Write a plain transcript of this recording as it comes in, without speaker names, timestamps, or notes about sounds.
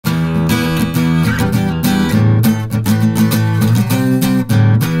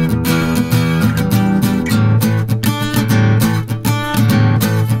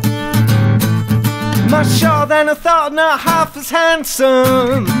than I thought, not half as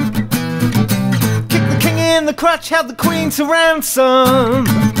handsome. Kick the king in the crotch, held the queen to ransom.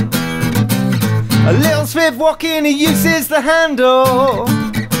 A little Smith walking, he uses the handle,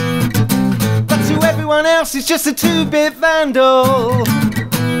 but to everyone else he's just a two-bit vandal.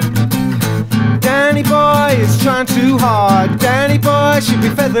 Danny boy is trying too hard. Danny boy should be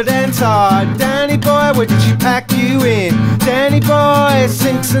feathered and tarred. Danny boy, where did she pack you in? Danny boy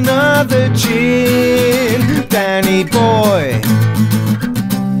sinks another gin. Danny boy,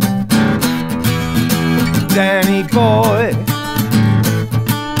 Danny boy.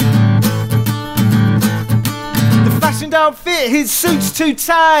 The fashion don't fit, his suit's too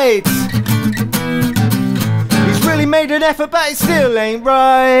tight. He's really made an effort but it still ain't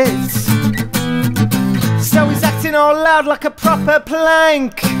right. So he's acting all loud like a proper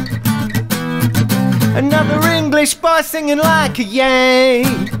plank. Another English boy singing like a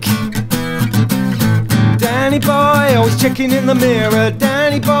Yank. Danny boy always checking in the mirror.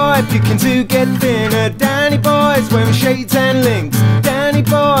 Danny boy puking to get thinner. Danny boy's wearing shades and links. Danny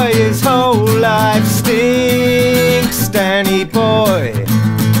boy, his whole life stinks. Danny boy,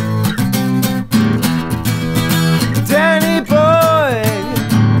 Danny boy.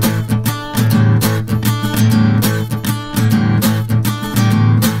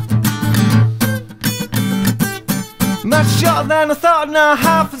 Much shorter than I thought, not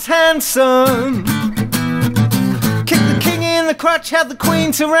half as handsome. Kicked the king in the crotch, held the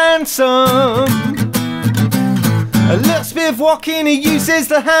queen to ransom. A little Spiv walking, he uses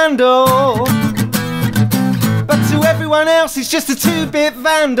the handle, but to everyone else he's just a two-bit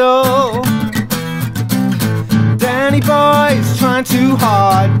vandal. Danny boy is trying too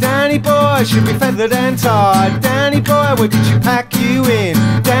hard. Danny boy should be feathered and tarred. Danny boy, where did you pack you in?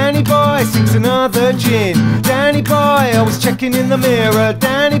 Danny boy sinks another gin. Danny boy always checking in the mirror.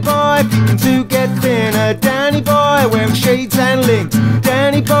 Danny boy peeking to get thinner. Danny boy wearing shades and links.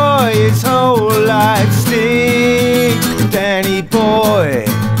 Danny boy, his whole life stinks. Danny boy,